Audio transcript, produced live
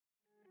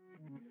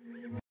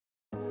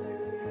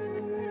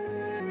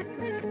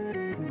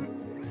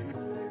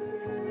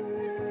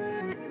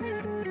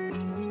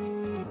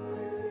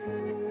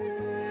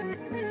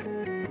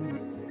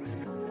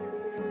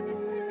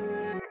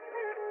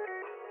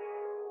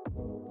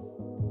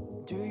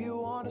Do you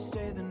wanna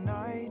stay the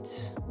night?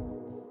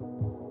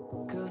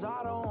 'Cause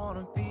I don't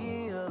wanna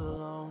be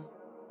alone.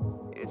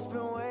 It's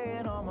been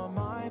weighing on my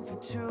mind for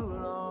too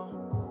long,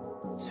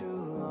 too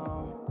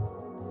long.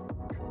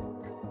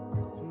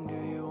 Do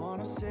you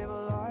wanna save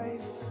a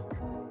life?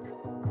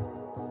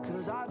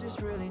 'Cause I just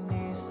really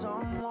need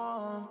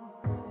someone.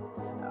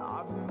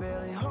 I've been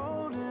barely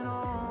holding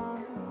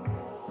on,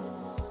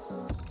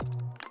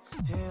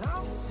 and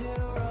I'm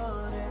still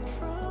running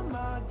from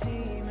my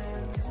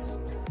demons.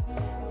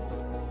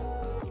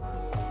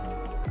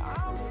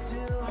 I'm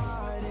still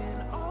hiding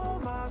all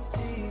my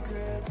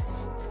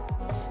secrets,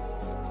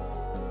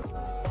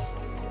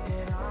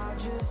 and I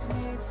just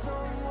need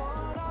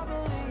someone I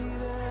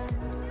believe in.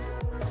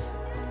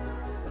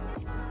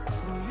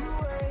 Will you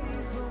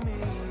wait for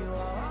me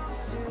while I'm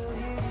still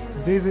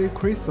here? ZZ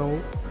Crystal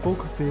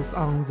focuses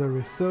on the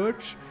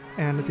research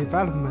and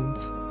development,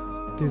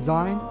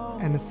 design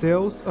and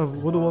sales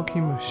of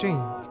woodworking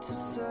machines.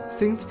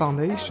 Since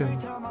foundation,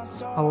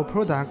 our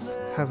products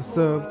have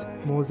served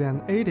more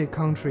than 80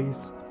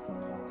 countries.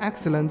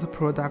 Excellent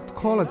product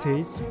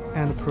quality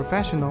and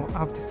professional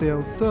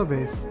after-sales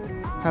service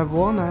have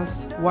won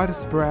us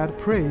widespread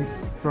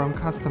praise from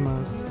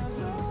customers.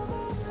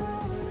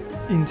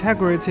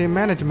 Integrity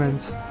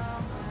management.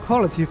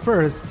 Quality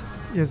first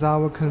is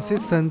our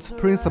consistent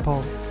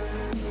principle.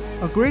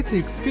 A great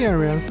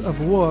experience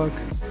of work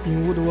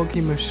in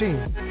woodworking machine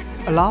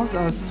allows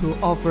us to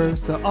offer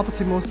the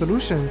optimal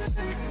solutions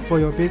for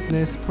your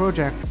business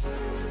projects.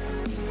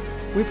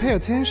 We pay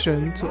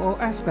attention to all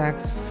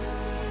aspects: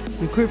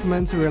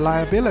 equipment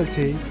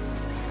reliability,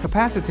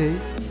 capacity,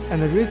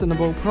 and a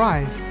reasonable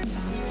price,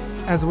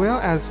 as well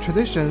as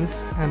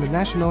traditions and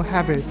national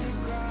habits.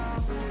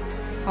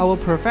 Our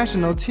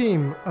professional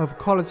team of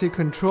quality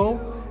control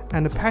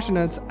and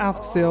passionate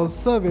after-sales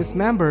service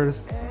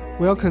members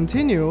will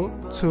continue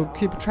to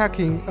keep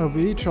tracking of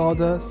each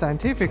order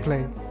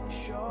scientifically,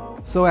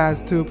 so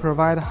as to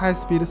provide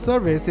high-speed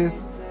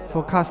services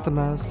for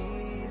customers.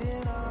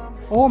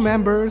 All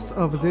members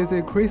of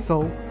ZZ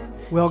Crystal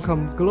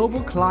welcome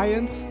global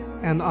clients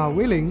and are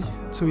willing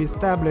to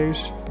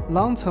establish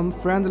long-term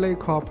friendly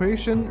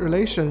cooperation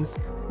relations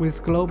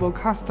with global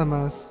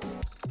customers.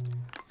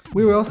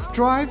 We will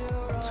strive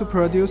to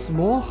produce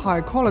more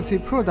high-quality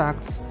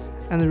products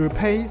and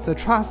repay the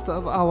trust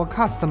of our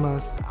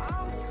customers.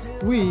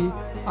 We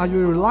are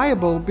your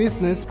reliable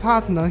business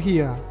partner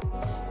here.